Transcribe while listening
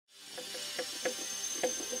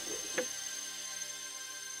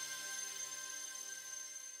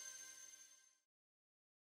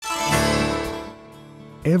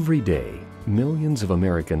Every day, millions of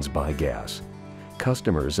Americans buy gas.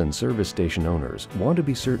 Customers and service station owners want to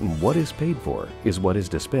be certain what is paid for is what is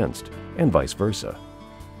dispensed, and vice versa.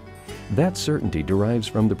 That certainty derives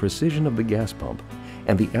from the precision of the gas pump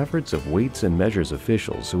and the efforts of weights and measures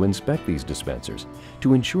officials who inspect these dispensers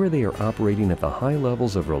to ensure they are operating at the high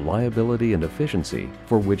levels of reliability and efficiency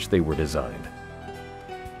for which they were designed.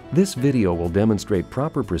 This video will demonstrate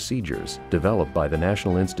proper procedures developed by the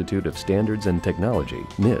National Institute of Standards and Technology,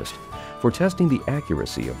 NIST, for testing the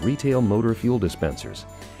accuracy of retail motor fuel dispensers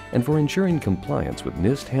and for ensuring compliance with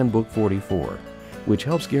NIST Handbook 44, which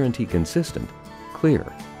helps guarantee consistent, clear,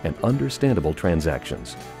 and understandable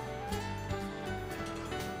transactions.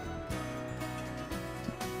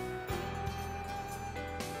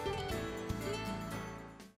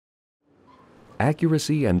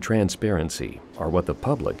 Accuracy and transparency are what the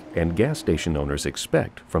public and gas station owners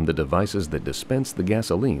expect from the devices that dispense the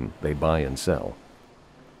gasoline they buy and sell.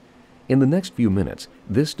 In the next few minutes,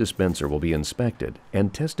 this dispenser will be inspected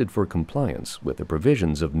and tested for compliance with the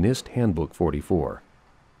provisions of NIST Handbook 44.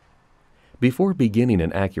 Before beginning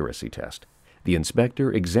an accuracy test, the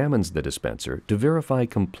inspector examines the dispenser to verify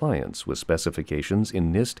compliance with specifications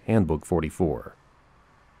in NIST Handbook 44.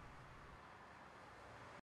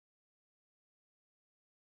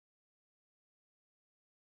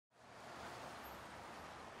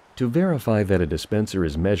 To verify that a dispenser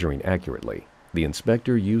is measuring accurately, the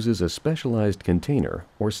inspector uses a specialized container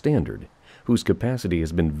or standard whose capacity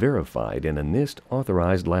has been verified in a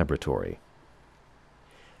NIST-authorized laboratory.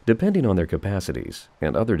 Depending on their capacities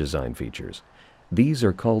and other design features, these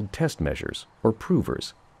are called test measures or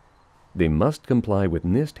provers. They must comply with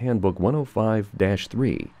NIST Handbook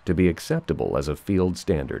 105-3 to be acceptable as a field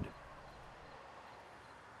standard.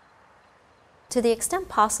 To the extent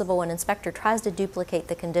possible, an inspector tries to duplicate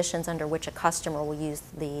the conditions under which a customer will use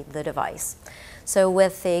the device. So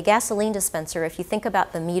with a gasoline dispenser, if you think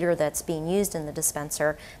about the meter that's being used in the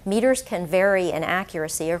dispenser, meters can vary in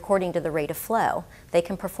accuracy according to the rate of flow. They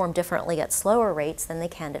can perform differently at slower rates than they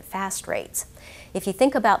can at fast rates. If you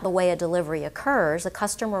think about the way a delivery occurs, a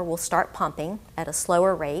customer will start pumping at a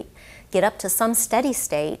slower rate, get up to some steady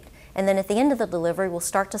state, and then at the end of the delivery will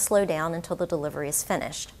start to slow down until the delivery is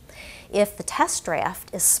finished. If the test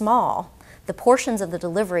draft is small, the portions of the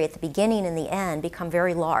delivery at the beginning and the end become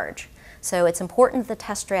very large. So it's important that the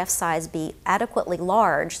test draft size be adequately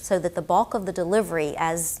large so that the bulk of the delivery,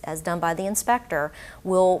 as done by the inspector,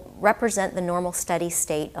 will represent the normal steady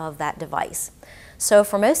state of that device. So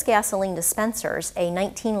for most gasoline dispensers, a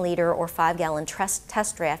 19-liter or 5-gallon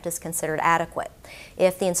test draft is considered adequate.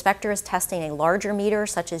 If the inspector is testing a larger meter,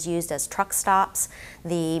 such as used as truck stops,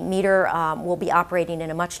 the meter will be operating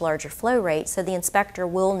in a much larger flow rate, so the inspector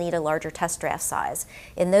will need a larger test draft size.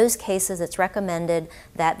 In those cases, it's recommended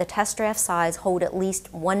that the test draft size hold at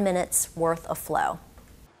least 1 minute's worth of flow.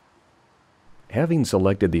 Having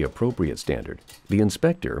selected the appropriate standard, the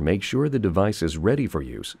inspector makes sure the device is ready for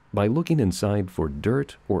use by looking inside for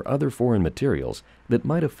dirt or other foreign materials that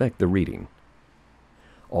might affect the reading.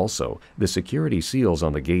 Also, the security seals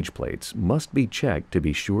on the gauge plates must be checked to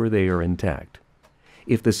be sure they are intact.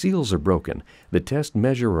 If the seals are broken, the test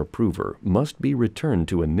measure or prover must be returned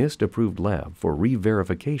to a NIST-approved lab for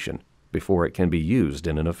re-verification before it can be used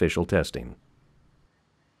in an official testing.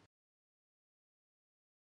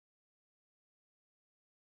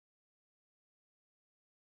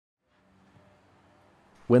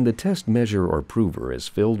 When the test measure or prover is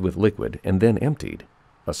filled with liquid and then emptied,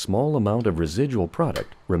 a small amount of residual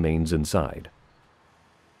product remains inside.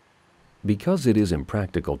 Because it is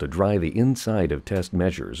impractical to dry the inside of test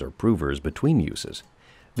measures or provers between uses,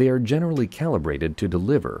 they are generally calibrated to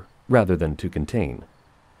deliver rather than to contain.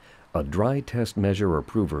 A dry test measure or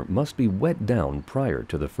prover must be wet down prior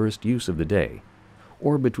to the first use of the day,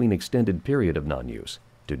 or between extended period of non-use,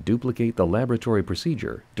 to duplicate the laboratory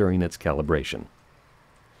procedure during its calibration.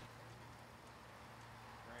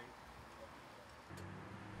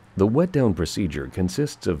 The wet-down procedure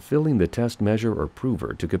consists of filling the test measure or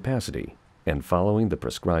prover to capacity and following the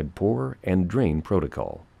prescribed pour and drain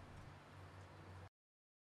protocol.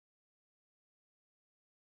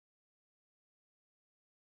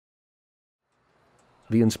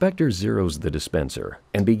 The inspector zeroes the dispenser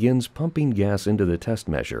and begins pumping gas into the test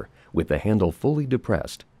measure with the handle fully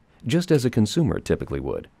depressed, just as a consumer typically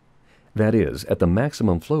would. That is, at the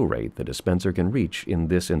maximum flow rate the dispenser can reach in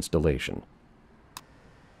this installation.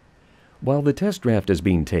 While the test draft is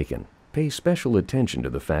being taken, pay special attention to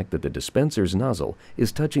the fact that the dispenser's nozzle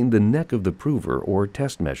is touching the neck of the prover or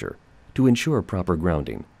test measure to ensure proper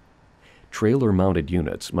grounding. Trailer-mounted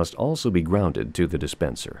units must also be grounded to the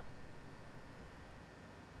dispenser.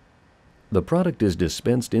 The product is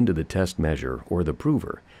dispensed into the test measure or the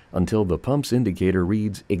prover until the pump's indicator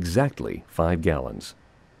reads exactly 5 gallons.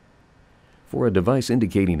 For a device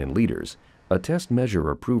indicating in liters, a test measure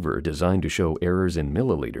or prover designed to show errors in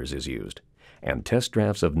milliliters is used, and test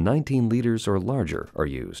drafts of 19 liters or larger are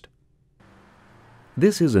used.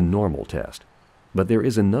 This is a normal test, but there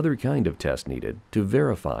is another kind of test needed to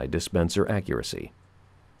verify dispenser accuracy.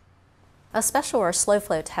 A special or slow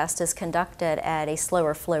flow test is conducted at a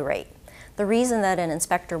slower flow rate. The reason that an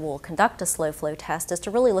inspector will conduct a slow flow test is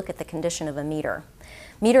to really look at the condition of a meter.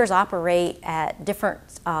 Meters operate at different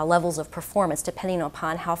levels of performance depending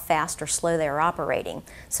upon how fast or slow they are operating.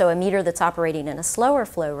 So a meter that's operating in a slower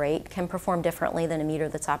flow rate can perform differently than a meter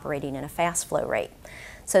that's operating in a fast flow rate.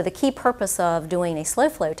 So the key purpose of doing a slow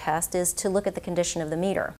flow test is to look at the condition of the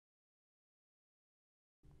meter.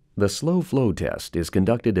 The slow flow test is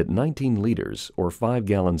conducted at 19 liters or 5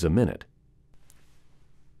 gallons a minute,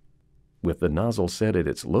 with the nozzle set at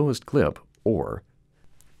its lowest clip or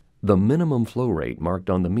the minimum flow rate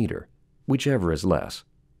marked on the meter, whichever is less.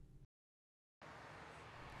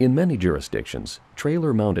 In many jurisdictions,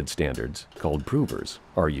 trailer-mounted standards, called provers,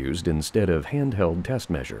 are used instead of handheld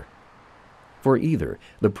test measure. For either,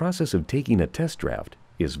 the process of taking a test draft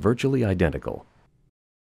is virtually identical.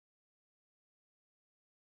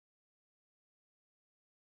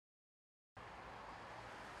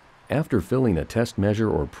 After filling a test measure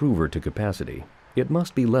or prover to capacity, it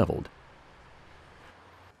must be leveled.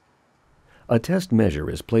 A test measure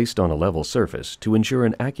is placed on a level surface to ensure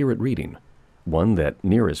an accurate reading, one that,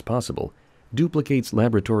 near as possible, duplicates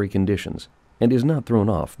laboratory conditions and is not thrown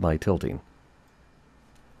off by tilting.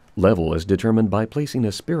 Level is determined by placing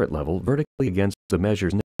a spirit level vertically against the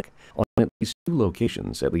measure's neck on at least 2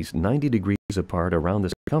 locations at least 90 degrees apart around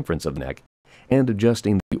the circumference of the neck and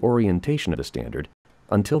adjusting the orientation of the standard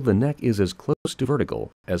until the neck is as close to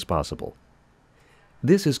vertical as possible.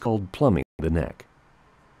 This is called plumbing the neck.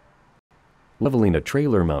 Leveling a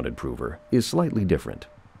trailer-mounted prover is slightly different.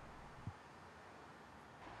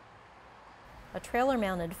 A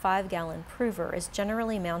trailer-mounted 5-gallon prover is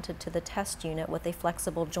generally mounted to the test unit with a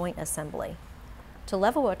flexible joint assembly. To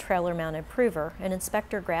level a trailer-mounted prover, an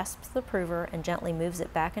inspector grasps the prover and gently moves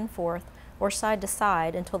it back and forth or side to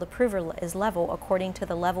side until the prover is level according to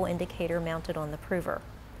the level indicator mounted on the prover.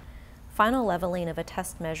 Final leveling of a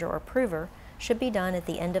test measure or prover should be done at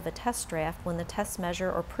the end of a test draft when the test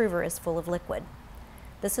measure or prover is full of liquid.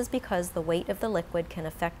 This is because the weight of the liquid can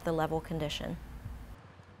affect the level condition.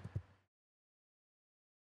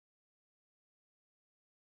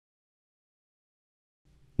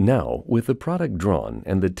 Now, with the product drawn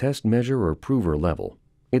and the test measure or prover level,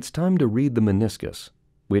 it's time to read the meniscus,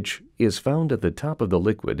 which is found at the top of the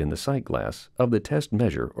liquid in the sight glass of the test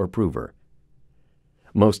measure or prover.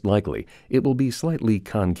 Most likely, it will be slightly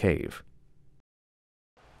concave.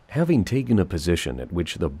 Having taken a position at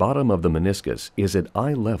which the bottom of the meniscus is at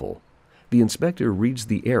eye level, the inspector reads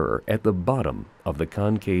the error at the bottom of the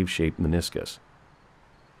concave-shaped meniscus.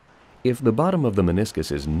 If the bottom of the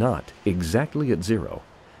meniscus is not exactly at 0,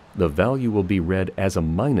 the value will be read as a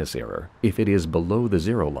minus error if it is below the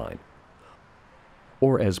 0 line,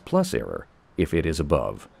 or as plus error if it is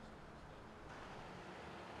above.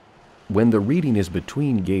 When the reading is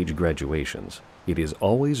between gauge graduations, it is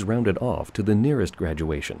always rounded off to the nearest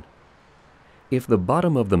graduation. If the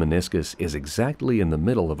bottom of the meniscus is exactly in the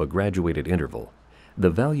middle of a graduated interval, the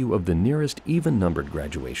value of the nearest even-numbered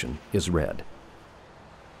graduation is read.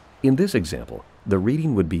 In this example, the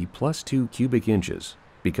reading would be +2 cubic inches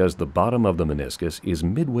because the bottom of the meniscus is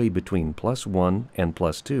midway between +1 and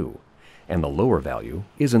 +2, and the lower value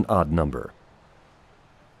is an odd number.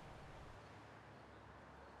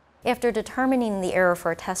 After determining the error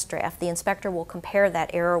for a test draft, the inspector will compare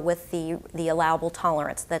that error with the allowable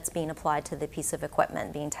tolerance that's being applied to the piece of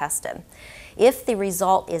equipment being tested. If the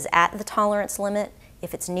result is at the tolerance limit,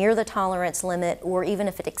 if it's near the tolerance limit, or even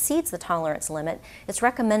if it exceeds the tolerance limit, it's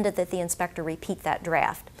recommended that the inspector repeat that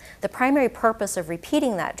draft. The primary purpose of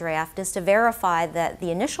repeating that draft is to verify that the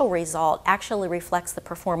initial result actually reflects the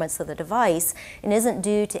performance of the device and isn't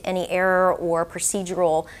due to any error or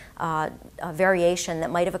procedural variation that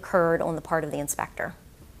might have occurred on the part of the inspector.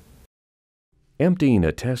 Emptying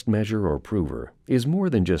a test measure or prover is more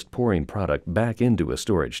than just pouring product back into a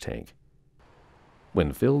storage tank.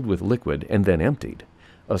 When filled with liquid and then emptied,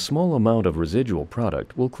 a small amount of residual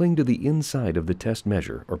product will cling to the inside of the test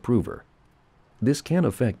measure or prover. This can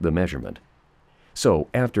affect the measurement. So,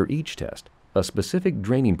 after each test, a specific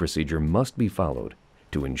draining procedure must be followed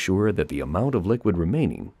to ensure that the amount of liquid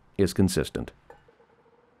remaining is consistent.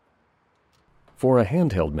 For a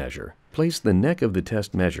handheld measure, place the neck of the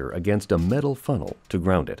test measure against a metal funnel to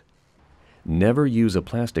ground it. Never use a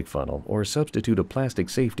plastic funnel or substitute a plastic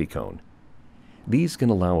safety cone. These can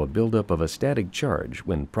allow a buildup of a static charge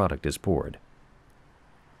when product is poured.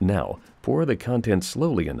 Now, pour the contents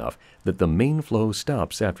slowly enough that the main flow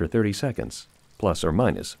stops after 30 seconds, plus or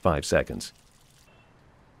minus 5 seconds.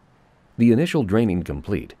 The initial draining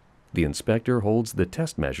complete, the inspector holds the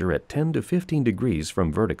test measure at 10 to 15 degrees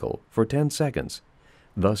from vertical for 10 seconds,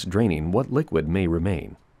 thus draining what liquid may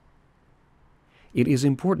remain. It is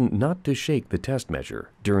important not to shake the test measure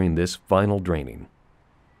during this final draining.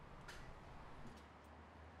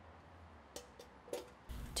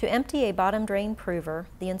 To empty a bottom drain prover,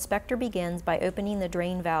 the inspector begins by opening the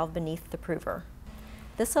drain valve beneath the prover.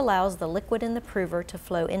 This allows the liquid in the prover to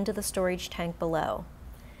flow into the storage tank below.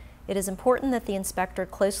 It is important that the inspector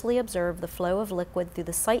closely observe the flow of liquid through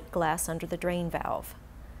the sight glass under the drain valve.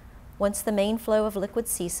 Once the main flow of liquid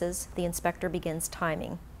ceases, the inspector begins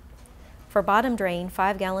timing. For bottom drain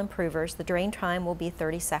 5-gallon provers, the drain time will be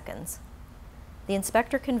 30 seconds. The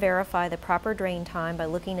inspector can verify the proper drain time by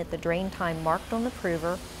looking at the drain time marked on the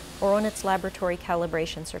prover or on its laboratory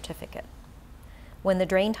calibration certificate. When the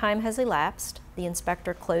drain time has elapsed, the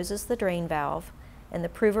inspector closes the drain valve and the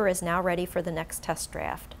prover is now ready for the next test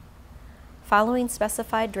draft. Following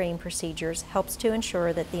specified drain procedures helps to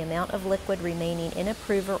ensure that the amount of liquid remaining in a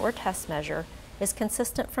prover or test measure is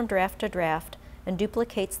consistent from draft to draft and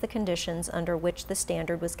duplicates the conditions under which the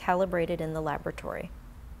standard was calibrated in the laboratory.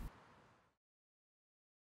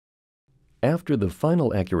 After the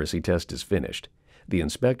final accuracy test is finished, the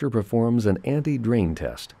inspector performs an anti-drain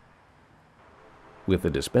test. With the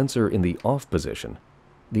dispenser in the off position,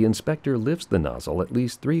 the inspector lifts the nozzle at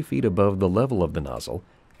least 3 feet above the level of the nozzle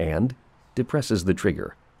and depresses the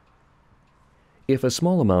trigger. If a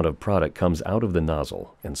small amount of product comes out of the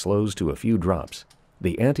nozzle and slows to a few drops,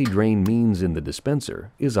 the anti-drain means in the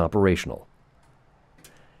dispenser is operational.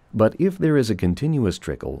 But if there is a continuous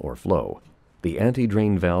trickle or flow, the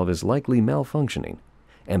anti-drain valve is likely malfunctioning,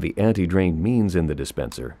 and the anti-drain means in the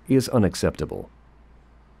dispenser is unacceptable.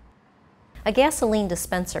 A gasoline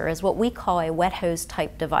dispenser is what we call a wet hose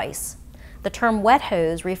type device. The term wet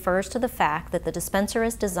hose refers to the fact that the dispenser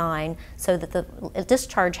is designed so that the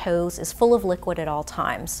discharge hose is full of liquid at all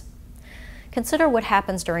times. Consider what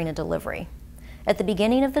happens during a delivery. At the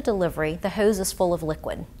beginning of the delivery, the hose is full of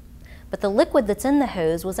liquid, but the liquid that's in the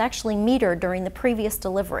hose was actually metered during the previous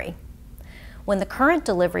delivery. When the current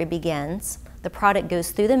delivery begins, the product goes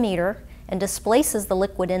through the meter and displaces the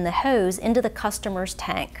liquid in the hose into the customer's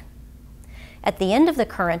tank. At the end of the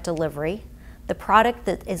current delivery, the product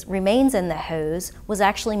that remains in the hose was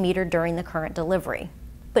actually metered during the current delivery.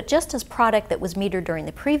 But just as product that was metered during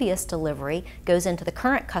the previous delivery goes into the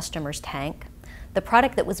current customer's tank, the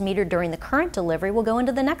product that was metered during the current delivery will go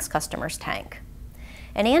into the next customer's tank.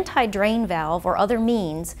 An anti-drain valve or other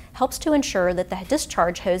means helps to ensure that the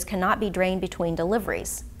discharge hose cannot be drained between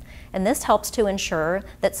deliveries. And this helps to ensure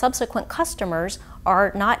that subsequent customers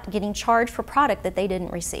are not getting charged for product that they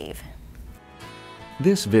didn't receive.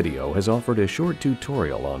 This video has offered a short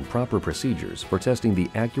tutorial on proper procedures for testing the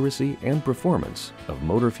accuracy and performance of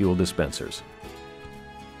motor fuel dispensers.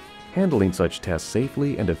 Handling such tests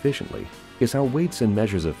safely and efficiently is how Weights and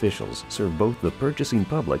Measures officials serve both the purchasing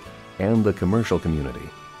public and the commercial community.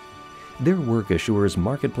 Their work assures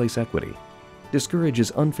marketplace equity,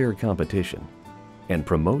 discourages unfair competition, and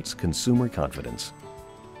promotes consumer confidence.